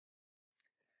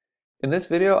In this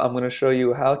video, I'm going to show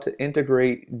you how to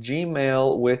integrate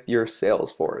Gmail with your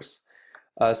Salesforce.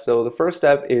 So the first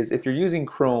step is if you're using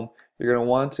Chrome, you're going to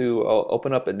want to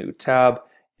open up a new tab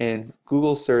and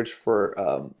Google search for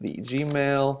the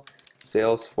Gmail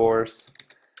Salesforce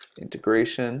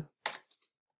integration.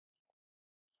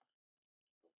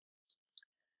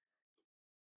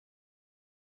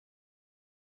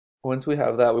 Once we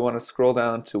have that, we want to scroll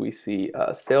down till we see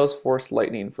Salesforce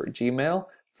Lightning for Gmail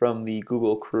from the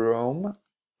Google Chrome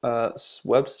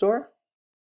web store.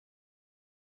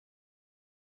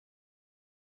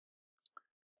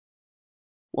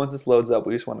 Once this loads up,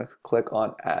 we just want to click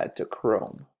on Add to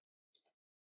Chrome.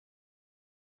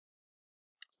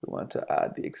 We want to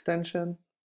add the extension.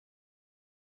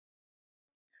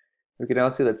 We can now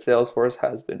see that Salesforce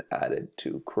has been added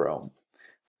to Chrome.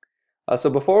 So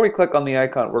before we click on the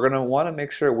icon, we're going to want to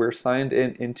make sure we're signed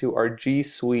in into our G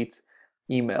Suite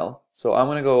email. So I'm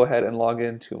going to go ahead and log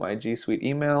into my G Suite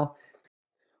email.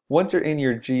 Once you're in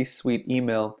your G Suite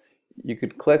email, you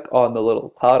could click on the little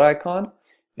cloud icon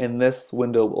and this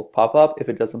window will pop up if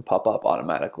it doesn't pop up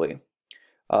automatically.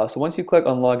 So once you click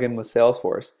on Login with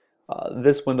Salesforce,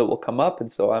 this window will come up, and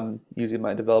so I'm using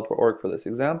my developer org for this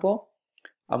example.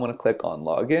 I'm going to click on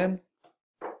Login,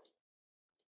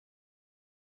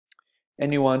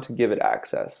 and you want to give it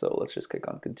access. So let's just click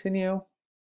on Continue.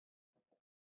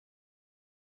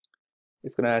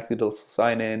 It's going to ask you to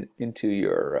sign in into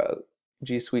your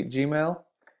G Suite Gmail,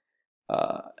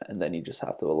 and then you just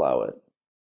have to allow it.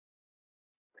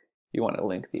 You want to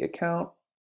link the account,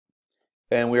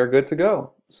 and we are good to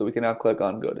go. So we can now click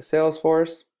on Go to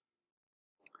Salesforce,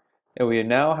 and we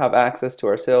now have access to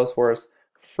our Salesforce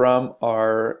from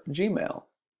our Gmail.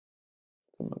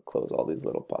 So I'm going to close all these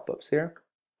little pop-ups here.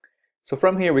 So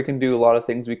from here we can do a lot of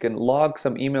things. We can log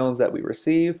some emails that we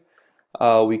receive.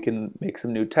 We can make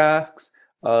some new tasks.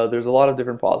 There's a lot of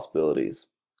different possibilities.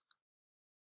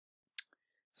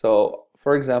 So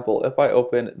for example, if I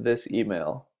open this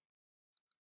email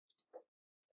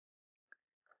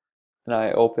and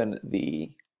I open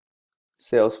the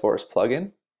Salesforce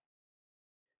plugin,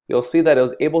 you'll see that it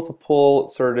was able to pull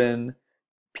certain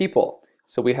people.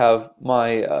 So we have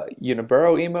my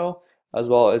Uniburo email, as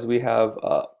well as we have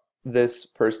this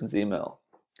person's email.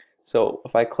 So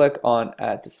if I click on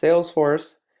Add to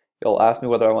Salesforce, it'll ask me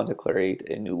whether I want to create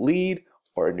a new lead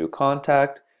or a new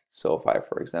contact. So if I,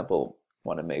 for example,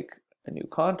 want to make a new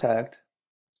contact,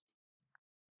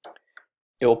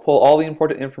 it will pull all the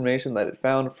important information that it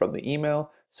found from the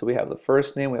email. So we have the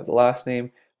first name, we have the last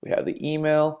name, we have the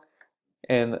email,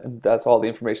 and that's all the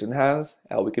information it has.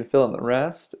 We can fill in the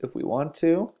rest if we want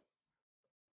to.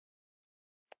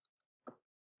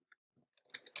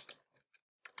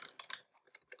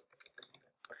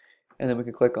 And then we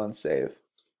can click on Save.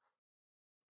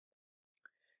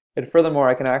 And furthermore,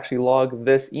 I can actually log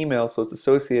this email so it's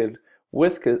associated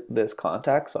with this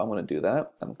contact. So I'm going to do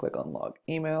that. I'm going to click on Log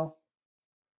Email.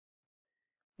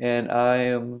 And I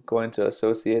am going to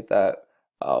associate that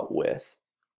with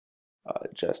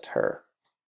just her.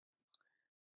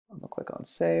 I'm going to click on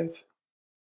Save.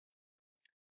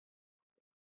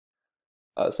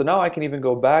 So now I can even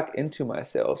go back into my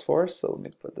Salesforce. So let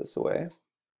me put this away.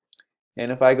 And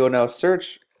if I go now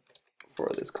search for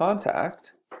this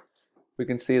contact, we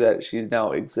can see that she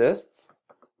now exists.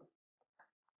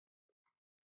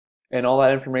 And all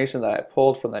that information that I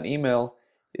pulled from that email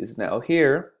is now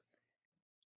here.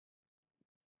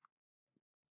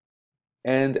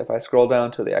 And if I scroll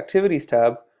down to the Activities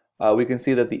tab, we can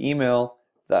see that the email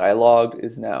that I logged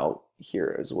is now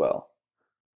here as well.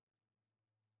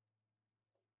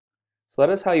 So that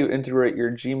is how you integrate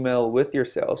your Gmail with your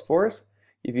Salesforce.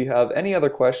 If you have any other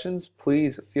questions,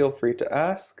 please feel free to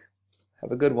ask.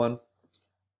 Have a good one.